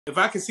If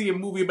I could see a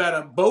movie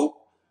about a boat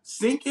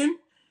sinking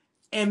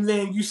and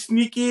then you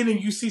sneak in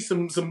and you see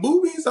some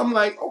movies, I'm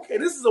like, okay,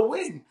 this is a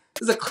win.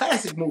 This is a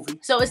classic movie.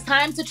 So it's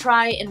time to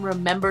try and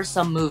remember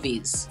some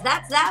movies.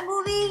 That's that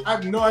movie? I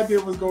have no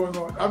idea what's going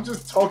on. I'm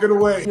just talking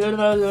away.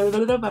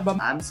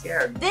 I'm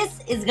scared. This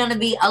is gonna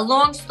be a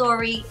long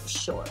story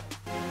short.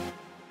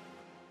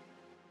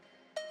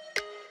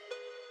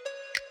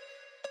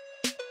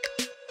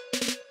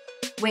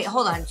 Wait,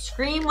 hold on.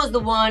 Scream was the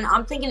one.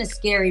 I'm thinking a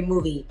scary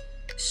movie.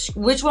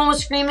 Which one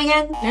was Scream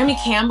again? Naomi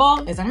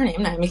Campbell? Is that her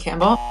name, Naomi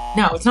Campbell?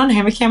 No, it's not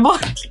Naomi Campbell.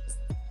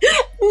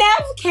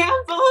 Nev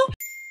Campbell.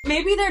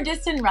 Maybe they're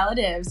distant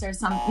relatives or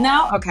something.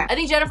 No? Okay. I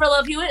think Jennifer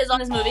Love Hewitt is on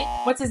this movie.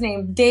 What's his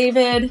name?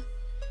 David.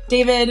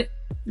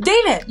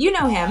 You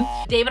know him.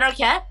 David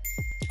Arquette.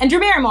 And Drew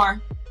Barrymore.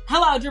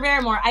 Hello, Drew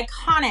Barrymore.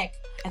 Iconic.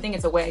 I think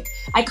it's a wig.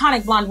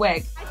 Iconic blonde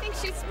wig. I think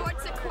she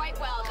sports it quite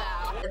well, though.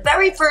 The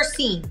very first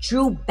scene,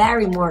 Drew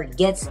Barrymore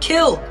gets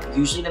killed.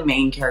 Usually the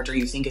main character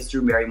you think is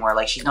Drew Barrymore,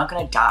 like she's not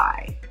gonna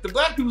die. The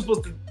black people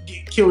supposed to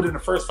get killed in the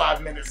first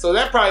 5 minutes, so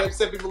that probably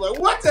upset people like,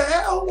 what the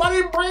hell? Why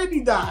didn't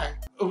Brandy die?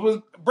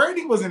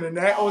 Brandy wasn't in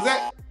that, or was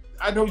that,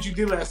 I Know What You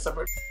Did Last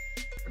Summer.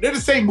 They're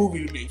the same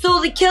movie to me. So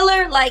the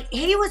killer, like,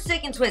 he was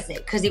sick and twisted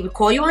because he would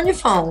call you on your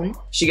phone.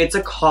 She gets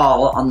a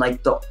call on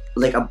like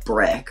a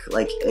brick,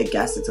 like I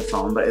guess it's a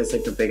phone, but it's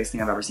like the biggest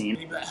thing I've ever seen.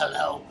 Like,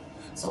 hello,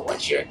 so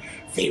what's your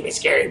favorite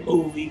scary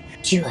movie?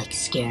 Do you like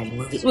scary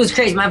movies? It was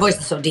crazy, my voice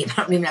is so deep,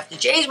 I don't even have to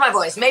change my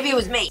voice. Maybe it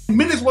was me.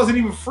 Minutes wasn't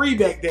even free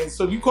back then,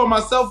 so if you call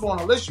my cell phone,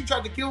 unless you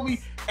tried to kill me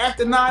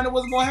after 9, it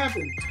wasn't gonna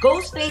happen.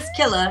 Ghostface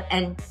Killer,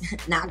 and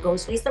not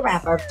Ghostface the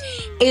rapper,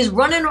 is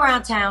running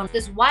around town.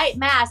 This white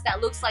mask that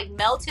looks like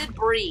melted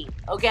brie,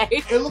 okay?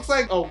 It looks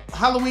like a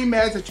Halloween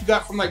mask that you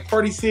got from like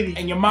Party City,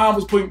 and your mom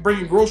was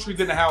bringing groceries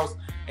in the house,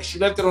 and she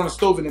left it on the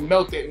stove and it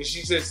melted, and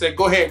she just said,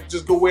 go ahead,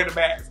 just go wear the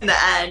mask. In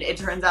the end, it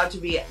turns out to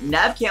be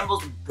Nev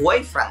Campbell's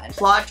boyfriend.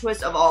 Plot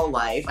twist of all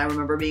life. I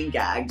remember being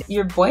gagged.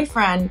 Your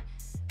boyfriend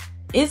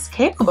is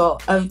capable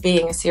of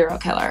being a serial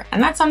killer.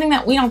 And that's something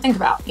that we don't think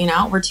about, you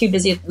know? We're too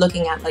busy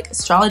looking at like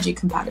astrology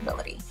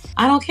compatibility.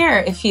 I don't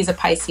care if he's a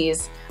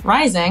Pisces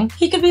rising,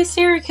 he could be a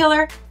serial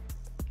killer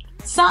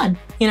son,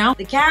 you know?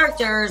 The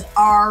characters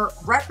are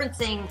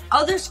referencing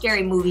other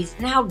scary movies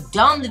and how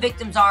dumb the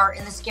victims are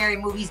in the scary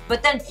movies,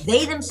 but then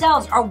they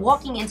themselves are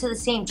walking into the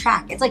same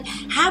track. It's like,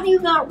 how do you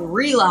not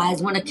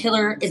realize when a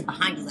killer is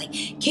behind you? Like,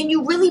 can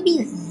you really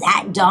be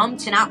that dumb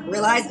to not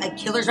realize a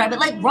killer's right? But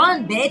like,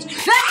 run, bitch.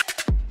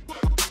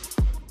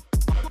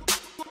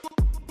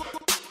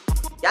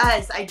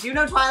 Yes, I do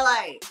know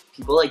Twilight.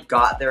 People like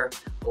got their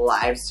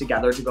lives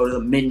together to go to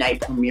the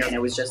midnight premiere and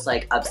it was just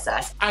like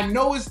obsessed. I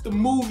know it's the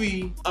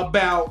movie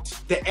about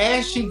the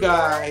ashy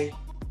guy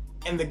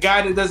and the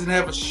guy that doesn't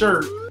have a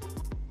shirt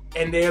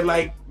and they're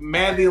like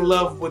madly in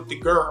love with the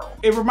girl.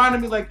 It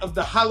reminded me like of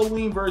the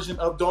Halloween version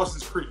of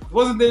Dawson's Creek.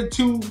 Wasn't there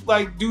 2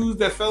 like dudes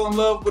that fell in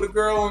love with a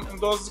girl in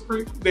Dawson's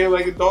Creek? They're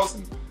like in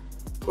Dawson.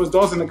 Was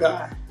Dawson a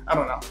guy? I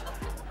don't know.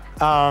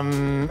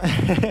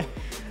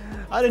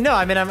 I don't know.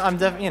 I mean, I'm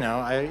definitely, you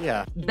know,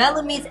 yeah.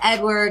 Bella meets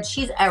Edward.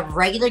 She's a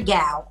regular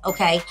gal,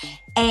 okay?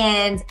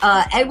 And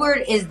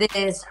Edward is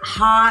this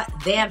hot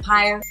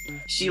vampire.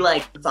 She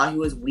like thought he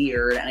was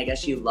weird and I guess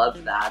she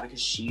loved that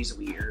because she's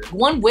weird.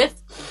 One whiff,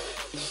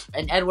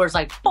 and Edward's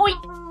like,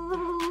 boing!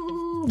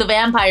 The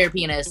vampire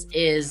penis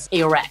is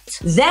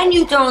erect. Then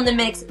you throw in the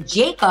mix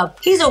Jacob.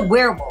 He's a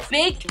werewolf.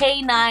 Big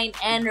canine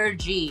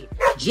energy.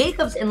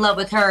 Jacob's in love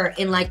with her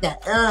in like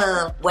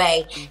the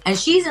way, and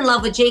she's in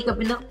love with Jacob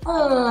in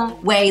the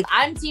way.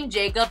 I'm team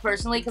Jacob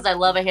personally because I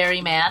love a hairy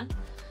man.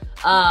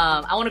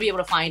 I want to be able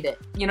to find it.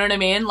 You know what I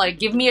mean? Like,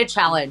 give me a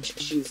challenge.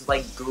 She's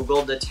like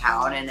Googled the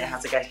town and it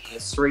has like a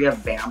history of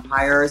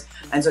vampires,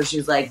 and so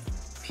she's like,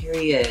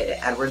 period,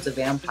 Edward's a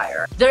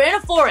vampire. They're in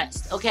a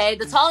forest, okay?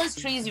 The tallest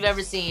trees you've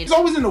ever seen. It's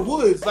always in the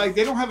woods. Like,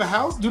 they don't have a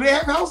house. Do they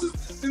have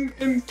houses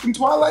in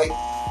Twilight?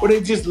 Or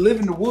they just live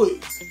in the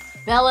woods?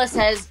 Bella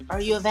says, are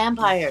you a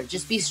vampire?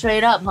 Just be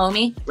straight up,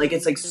 homie. Like,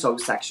 it's like so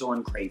sexual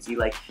and crazy.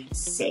 Like,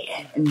 say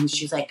it. And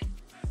she's like,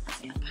 a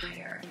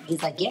vampire.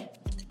 He's like, yeah,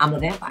 I'm a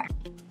vampire.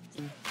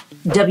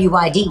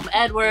 W-I-D.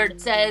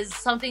 Edward says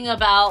something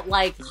about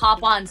like,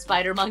 hop on,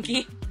 spider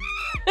monkey.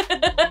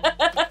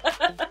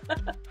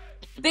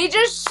 They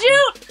just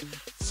shoot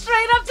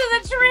straight up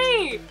to the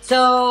tree.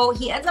 So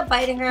he ends up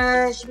biting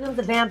her. She becomes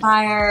a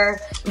vampire.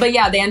 But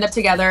yeah, they end up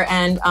together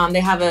and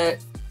they have a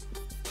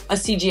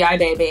CGI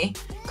baby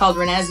called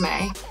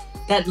Renesmee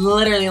that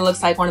literally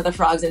looks like one of the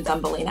frogs in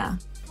Thumbelina.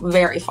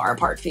 Very far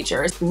apart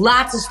features.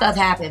 Lots of stuff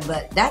happened,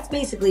 but that's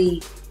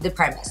basically the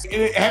premise.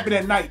 And it happened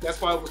at night.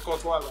 That's why it was called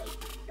Twilight.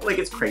 Like,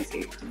 it's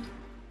crazy.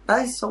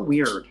 That is so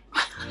weird.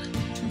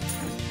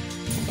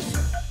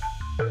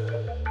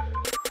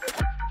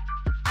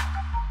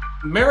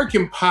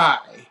 American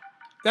Pie.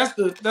 That's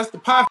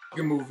the pie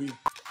movie,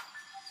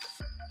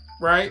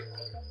 right?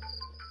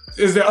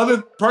 Is there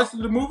other parts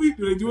of the movie?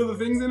 Do they do other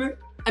things in it?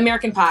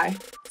 American Pie.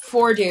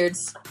 4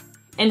 dudes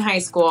in high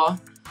school.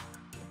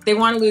 They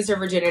want to lose their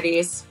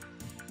virginities.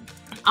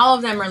 All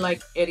of them are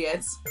like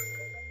idiots.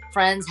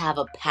 friends have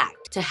a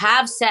pact to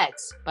have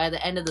sex by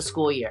the end of the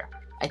school year,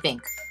 I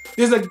think.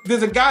 There's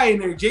a guy in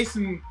there,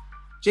 Jason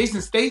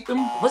Statham.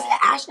 Was it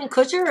Ashton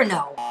Kutcher or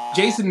no?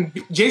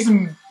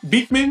 Jason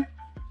Bateman?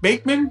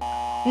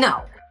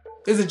 No.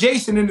 There's a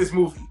Jason in this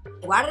movie.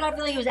 Why did I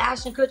feel like it was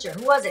Ashton Kutcher?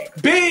 Who was it?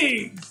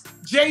 Biggs!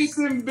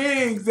 Jason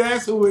Biggs,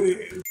 that's who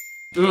it is.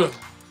 Ugh,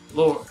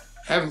 Lord,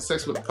 having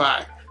sex with a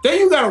pie. Then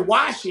you gotta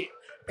wash it.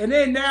 And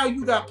then now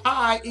you got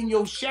pie in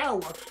your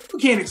shower. You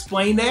can't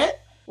explain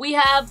that. We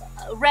have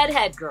a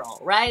redhead girl,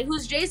 right?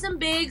 Who's Jason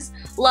Biggs'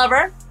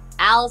 lover,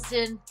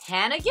 Allison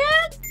Hannigan.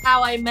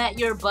 How I Met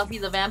Your Buffy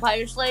the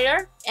Vampire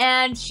Slayer.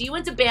 And she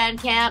went to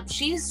band camp.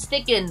 She's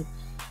sticking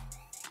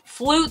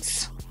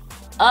flutes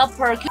up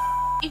her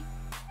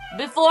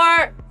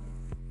before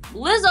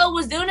Lizzo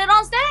was doing it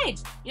on stage,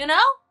 you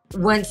know?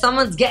 When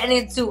someone's getting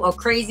into a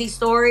crazy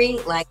story,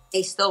 like,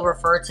 they still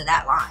refer to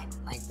that line.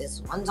 Like,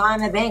 this one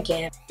time at band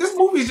camp. This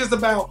movie is just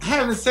about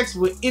having sex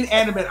with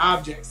inanimate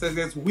objects.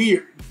 That's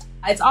weird.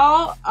 It's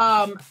all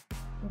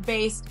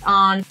based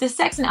on the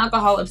sex and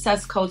alcohol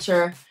obsessed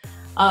culture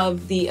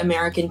of the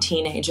American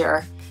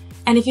teenager.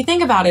 And if you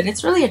think about it,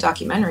 it's really a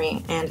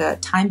documentary and a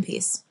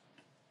timepiece.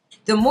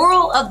 The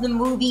moral of the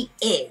movie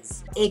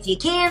is, if you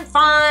can't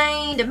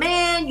find a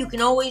man, you can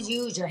always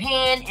use your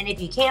hand. And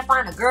if you can't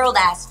find a girl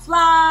that's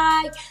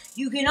fly,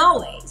 you can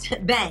always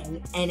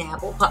bang an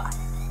apple pie.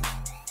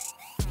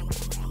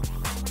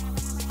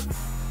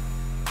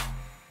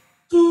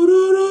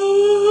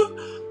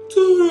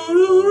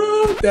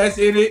 That's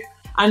in it.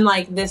 I'm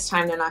like, this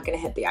time they're not gonna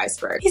hit the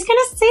iceberg. He's gonna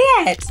see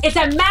it. It's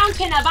a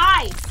mountain of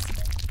ice.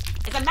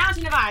 It's a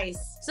mountain of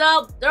ice.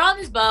 So they're on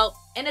this boat,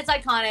 and it's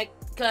iconic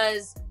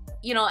because,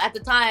 you know, at the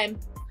time,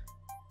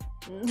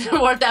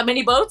 there weren't that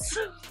many boats.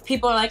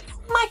 People are like,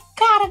 oh my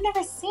God, I've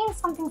never seen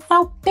something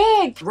so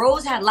big.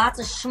 Rose had lots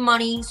of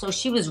shmoney, so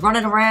she was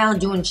running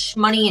around doing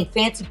shmoney and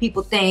fancy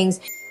people things.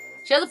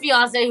 She has a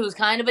fiance who's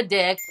kind of a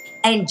dick.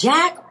 And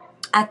Jack,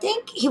 I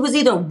think he was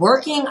either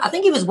working,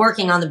 he was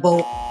working on the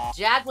boat.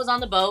 Jack was on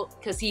the boat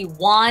because he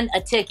won a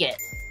ticket.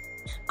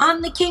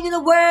 I'm the king of the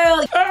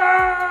world.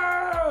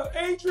 Ah,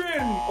 Adrian.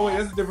 Oh wait,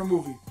 that's a different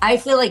movie. I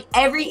feel like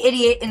every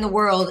idiot in the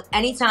world,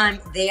 anytime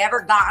they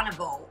ever got on a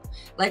boat,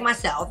 like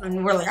myself,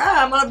 and we're like,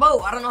 I'm on a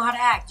boat, I don't know how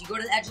to act. You go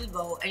to the edge of the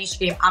boat and you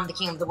scream, I'm the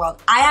king of the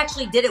world. I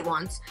actually did it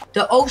once.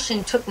 The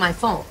ocean took my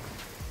phone.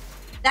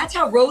 That's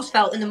how Rose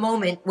felt in the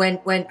moment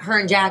when her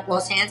and Jack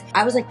lost hands.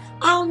 I was like,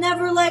 I'll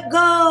never let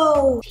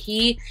go.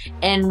 He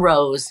and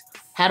Rose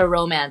had a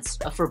romance,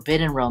 a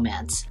forbidden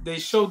romance. They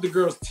showed the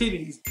girl's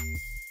titties.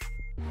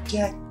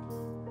 Jack,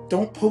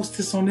 don't post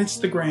this on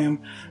Instagram.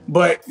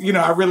 But, you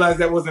know, I realized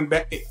that wasn't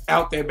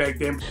out there back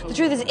then. The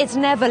truth is, it's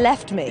never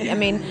left me. I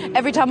mean,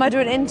 every time I do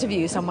an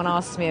interview, someone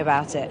asks me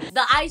about it.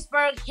 The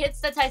iceberg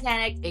hits the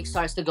Titanic, it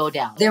starts to go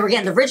down. They were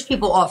getting the rich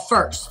people off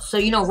first. So,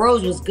 you know,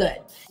 Rose was good.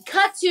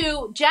 Cut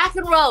to Jack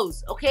and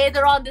Rose, okay?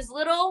 They're on this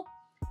little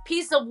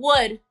piece of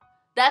wood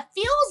that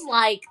feels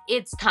like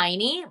it's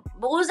tiny,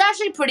 but was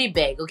actually pretty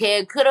big, okay?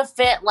 It could have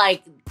fit,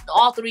 like,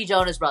 all three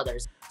Jonas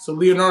Brothers. So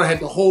Leonardo had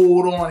to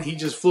hold on. He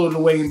just floated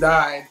away and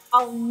died.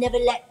 I'll never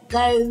let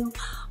go.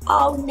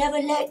 I'll never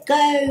let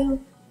go.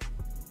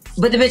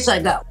 But the bitch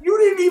let go. You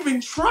didn't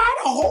even try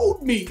to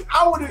hold me.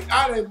 I'd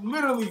have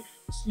literally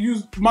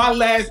used my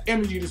last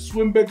energy to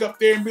swim back up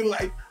there and be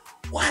like,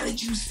 why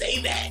did you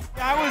say that?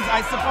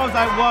 I suppose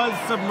I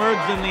was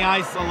submerged in the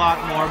ice a lot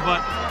more,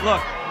 but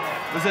look,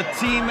 it was a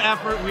team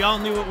effort. We all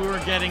knew what we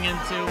were getting into.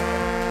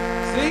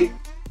 See?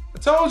 I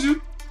told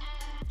you.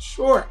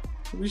 Short.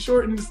 We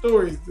shortened the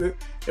stories. It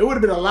would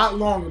have been a lot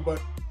longer, but...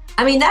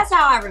 I mean, that's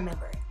how I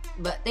remember it.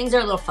 But things are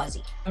a little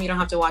fuzzy. You don't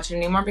have to watch it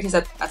anymore because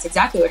that's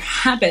exactly what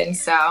happened,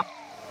 so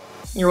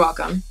you're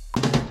welcome.